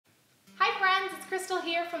Crystal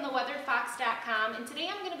here from theweatheredfox.com, and today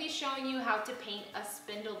I'm going to be showing you how to paint a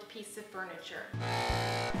spindled piece of furniture.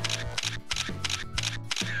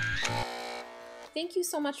 Thank you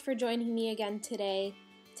so much for joining me again today.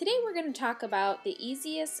 Today we're going to talk about the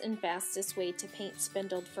easiest and fastest way to paint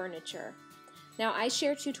spindled furniture. Now, I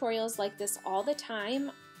share tutorials like this all the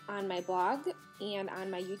time on my blog and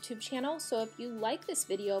on my YouTube channel, so if you like this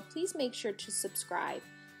video, please make sure to subscribe.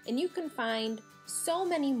 And you can find so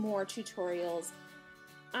many more tutorials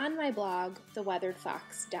on my blog,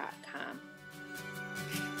 theweatheredfox.com.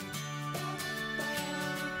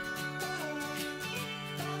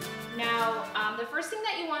 Now, the first thing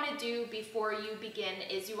that you want to do before you begin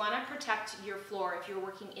is you want to protect your floor if you're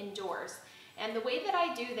working indoors. And the way that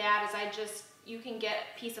I do that is you can get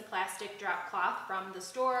a piece of plastic drop cloth from the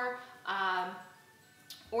store,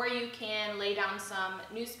 or you can lay down some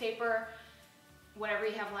newspaper, whatever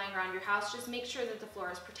you have lying around your house. Just make sure that the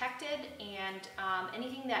floor is protected, and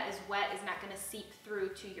anything that is wet is not going to seep through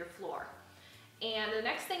to your floor. And the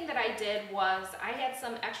next thing that I did was I had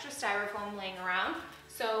some extra styrofoam laying around,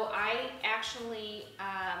 so I actually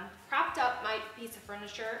propped up my piece of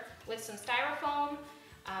furniture with some styrofoam.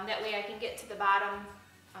 That way I can get to the bottom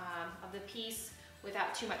of the piece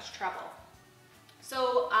without too much trouble.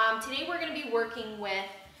 So today we're going to be working with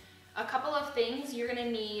a couple of things. You're going to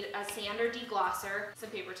need a sand or deglosser, some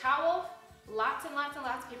paper towel, lots and lots and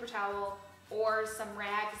lots of paper towel, or some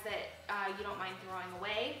rags that you don't mind throwing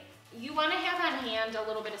away. You want to have on hand a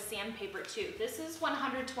little bit of sandpaper too. This is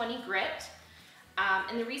 120 grit,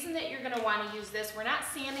 and the reason that you're going to want to use this, we're not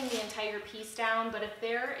sanding the entire piece down, but if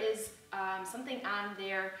there is something on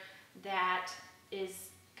there that is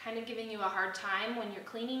kind of giving you a hard time when you're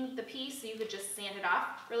cleaning the piece, you could just sand it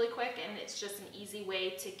off really quick, and it's just an easy way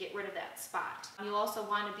to get rid of that spot. You also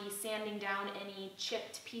want to be sanding down any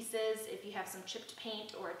chipped pieces if you have some chipped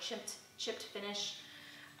paint or a chipped finish.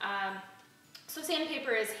 So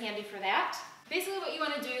sandpaper is handy for that. Basically what you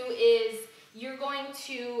want to do is you're going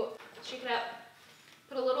to shake it up,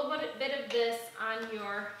 put a little bit of this on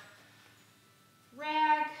your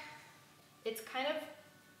rag. It's kind of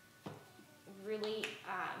really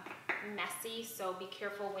messy, so be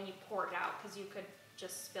careful when you pour it out because you could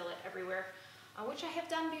just spill it everywhere, which I have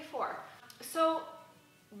done before. So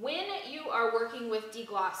when you are working with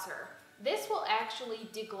deglosser, this will actually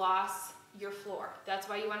degloss your floor. That's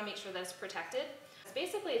why you want to make sure that it's protected.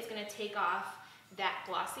 Basically, it's going to take off that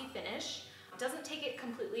glossy finish. It doesn't take it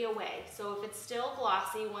completely away, so if it's still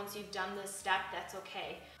glossy once you've done this step, that's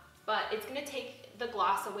okay. But it's going to take the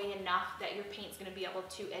gloss away enough that your paint's going to be able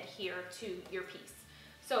to adhere to your piece.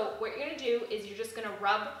 So what you're going to do is you're just going to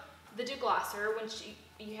rub the deglosser once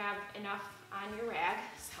you have enough on your rag.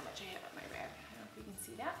 This is how much I have on my rag. I don't know if you can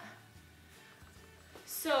see that.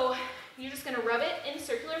 So you're just going to rub it in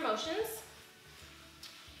circular motions,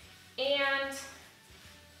 and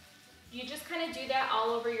you just kind of do that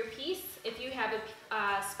all over your piece. If you have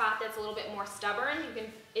a spot that's a little bit more stubborn,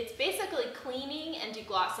 it's basically cleaning and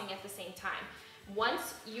deglossing at the same time.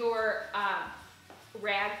 Once your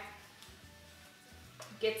rag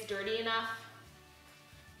gets dirty enough,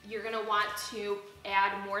 you're going to want to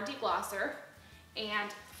add more deglosser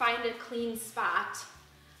and find a clean spot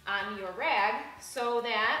on your rag so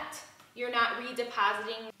that you're not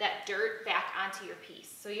redepositing that dirt back onto your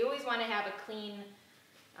piece. So you always want to have a clean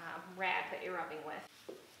rag that you're rubbing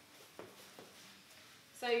with.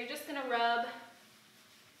 So you're just going to rub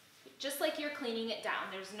just like you're cleaning it down.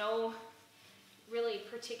 There's no really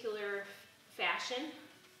particular fashion.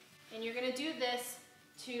 And you're going to do this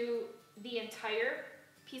to the entire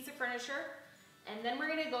piece of furniture, and then we're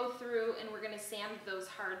going to go through and we're going to sand those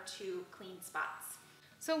hard to clean spots.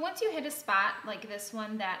 So once you hit a spot like this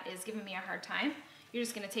one that is giving me a hard time, you're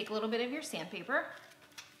just going to take a little bit of your sandpaper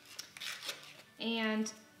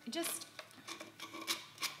and just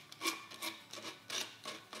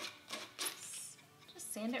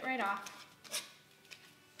sand it right off.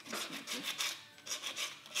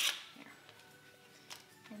 There.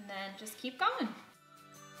 And then just keep going.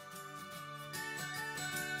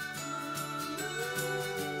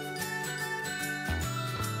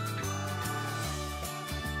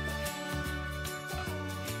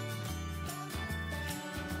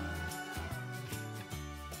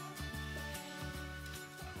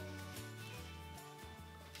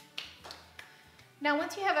 Now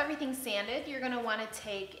once you have everything sanded, you're going to want to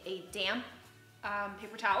take a damp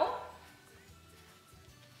paper towel,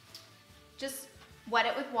 just wet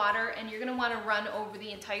it with water, and you're going to want to run over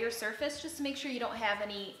the entire surface just to make sure you don't have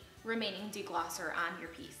any remaining deglosser on your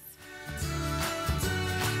piece.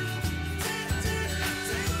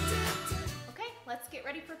 Okay, let's get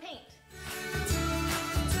ready for paint.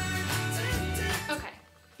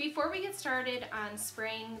 before we get started on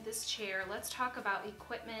spraying this chair, let's talk about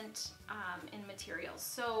equipment and materials.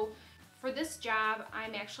 So for this job,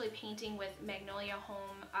 I'm actually painting with Magnolia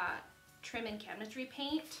Home trim and cabinetry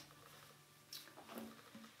paint.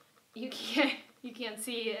 You can't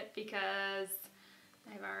see it because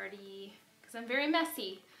I'm very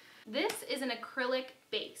messy. This is an acrylic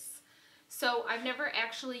base. So I've never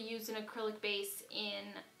actually used an acrylic base in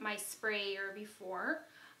my sprayer before,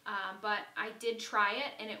 but I did try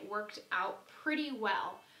it and it worked out pretty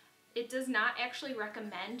well. It does not actually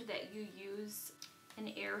recommend that you use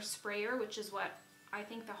an air sprayer, which is what I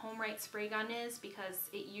think the HomeRite spray gun is, because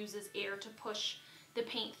it uses air to push the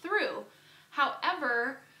paint through.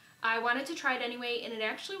 However, I wanted to try it anyway and it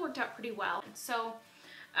actually worked out pretty well. So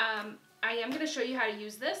I am going to show you how to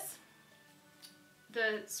use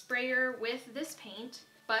the sprayer with this paint,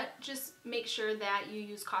 but just make sure that you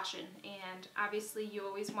use caution. And obviously you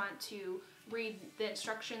always want to read the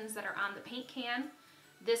instructions that are on the paint can.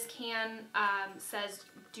 This can says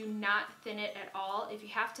do not thin it at all. If you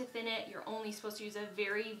have to thin it, you're only supposed to use a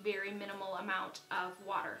very, very minimal amount of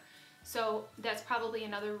water. So that's probably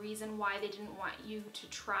another reason why they didn't want you to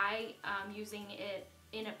try using it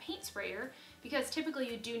in a paint sprayer, because typically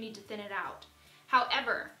you do need to thin it out.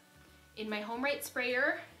 However, in my HomeRite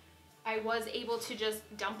sprayer, I was able to just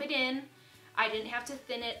dump it in. I didn't have to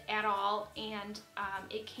thin it at all, and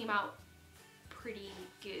it came out pretty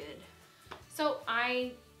good. So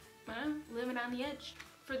I living on the edge.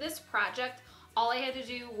 For this project, all I had to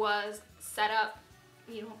do was set up,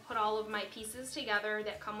 put all of my pieces together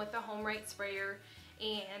that come with the HomeRite sprayer,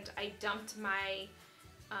 and I dumped my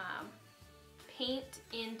paint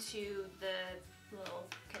into the little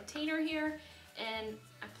container here, and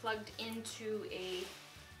I plugged into a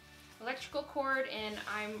electrical cord, and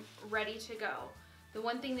I'm ready to go. The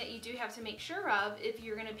one thing that you do have to make sure of, if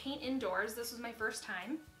you're going to paint indoors, this was my first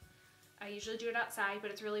time. I usually do it outside, but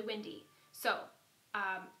it's really windy. So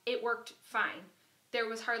it worked fine. There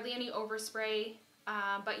was hardly any overspray,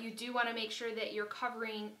 but you do want to make sure that you're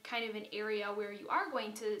covering kind of an area where you are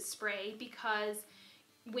going to spray, because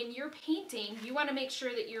when you're painting, you want to make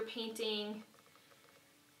sure that you're painting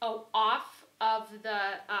off of the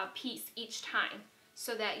piece each time,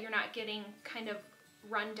 so that you're not getting kind of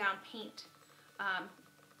run down paint,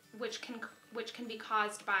 which can be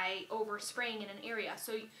caused by overspraying in an area.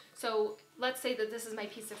 So let's say that this is my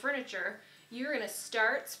piece of furniture. You're going to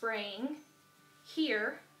start spraying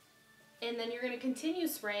here, and then you're going to continue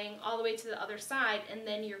spraying all the way to the other side, and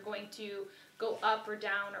then you're going to go up or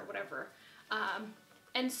down or whatever.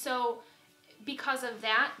 And so because of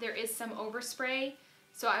that, there is some overspray.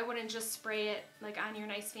 So I wouldn't just spray it like on your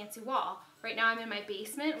nice fancy wall. Right now I'm in my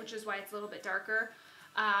basement, which is why it's a little bit darker.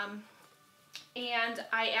 And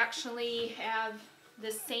I actually have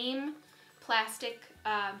the same plastic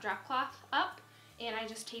drop cloth up, and I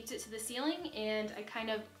just taped it to the ceiling, and I kind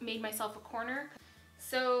of made myself a corner.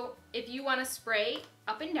 So if you want to spray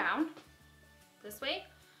up and down this way,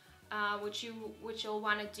 which you'll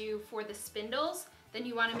want to do for the spindles, then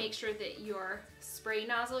you want to make sure that your spray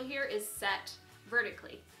nozzle here is set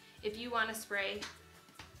vertically. If you want to spray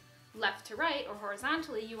left to right or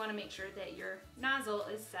horizontally, you want to make sure that your nozzle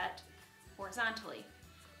is set horizontally.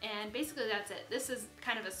 And basically that's it. This is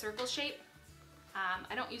kind of a circle shape.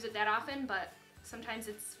 I don't use it that often, but sometimes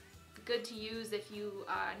it's good to use if you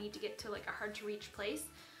need to get to like a hard to reach place.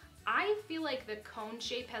 I feel like the cone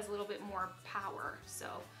shape has a little bit more power. So,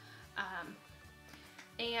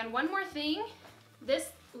 and one more thing, this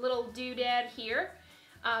little doodad here,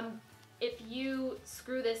 if you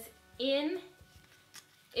screw this in,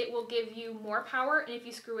 it will give you more power, and if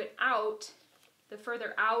you screw it out, the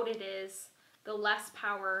further out it is, the less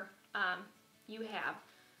power you have.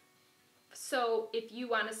 So if you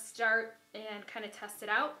want to start and kind of test it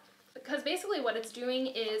out, because basically what it's doing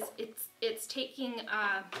is it's taking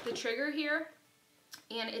the trigger here,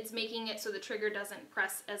 and it's making it so the trigger doesn't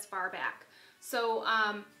press as far back. So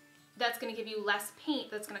that's going to give you less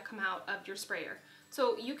paint that's going to come out of your sprayer.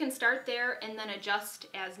 So you can start there and then adjust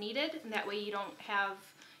as needed, and that way you don't have,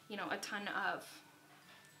 a ton of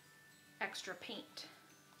extra paint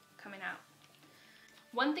coming out.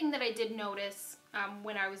 One thing that I did notice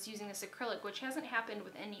when I was using this acrylic, which hasn't happened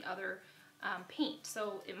with any other paint,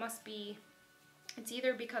 so it's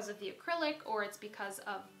either because of the acrylic or it's because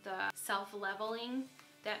of the self-leveling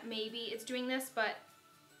that maybe it's doing this, but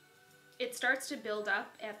it starts to build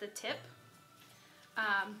up at the tip,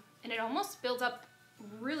 and it almost builds up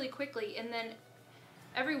really quickly, and then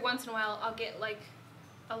every once in a while I'll get like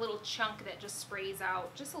a little chunk that just sprays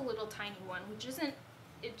out, just a little tiny one, which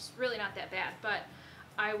it's really not that bad, but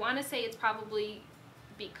I want to say it's probably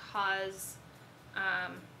because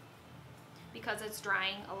because it's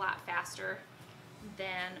drying a lot faster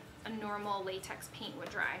than a normal latex paint would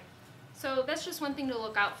dry. So that's just one thing to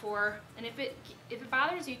look out for, and if it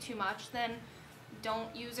bothers you too much, then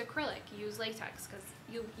don't use acrylic, use latex, because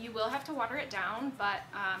you will have to water it down, but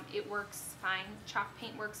it works fine. Chalk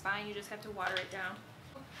paint works fine, you just have to water it down.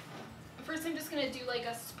 First I'm just going to do like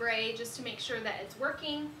a spray just to make sure that it's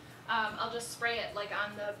working. I'll just spray it like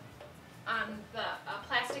on the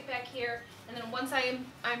plastic back here, and then once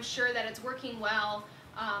I'm sure that it's working well,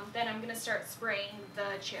 then I'm going to start spraying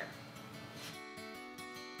the chair.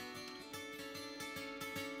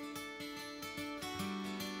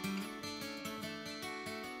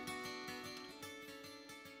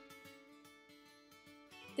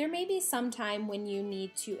 There may be some time when you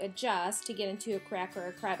need to adjust to get into a crack or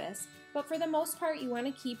a crevice, but for the most part you want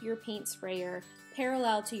to keep your paint sprayer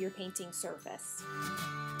parallel to your painting surface.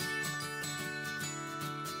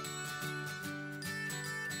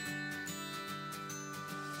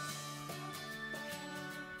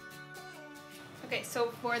 Okay,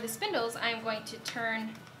 so for the spindles I'm going to turn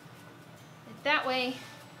it that way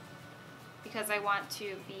because I want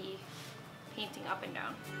to be painting up and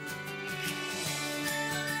down.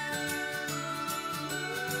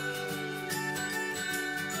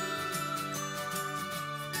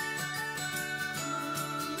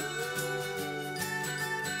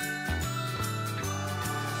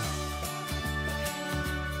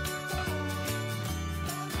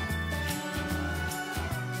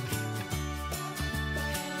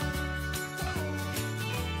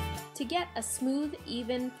 To get a smooth,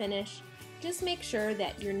 even finish, just make sure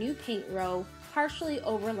that your new paint row partially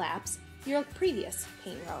overlaps your previous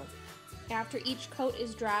paint row. After each coat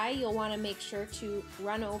is dry, you'll want to make sure to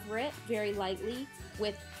run over it very lightly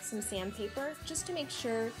with some sandpaper just to make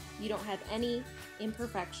sure you don't have any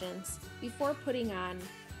imperfections before putting on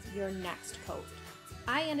your next coat.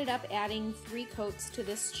 I ended up adding 3 coats to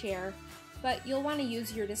this chair, but you'll want to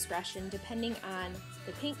use your discretion depending on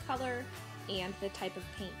the paint color and the type of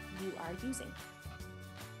paint you are using.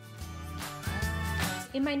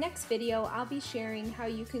 In my next video, I'll be sharing how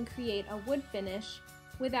you can create a wood finish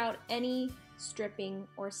without any stripping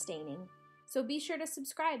or staining. So be sure to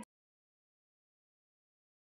subscribe.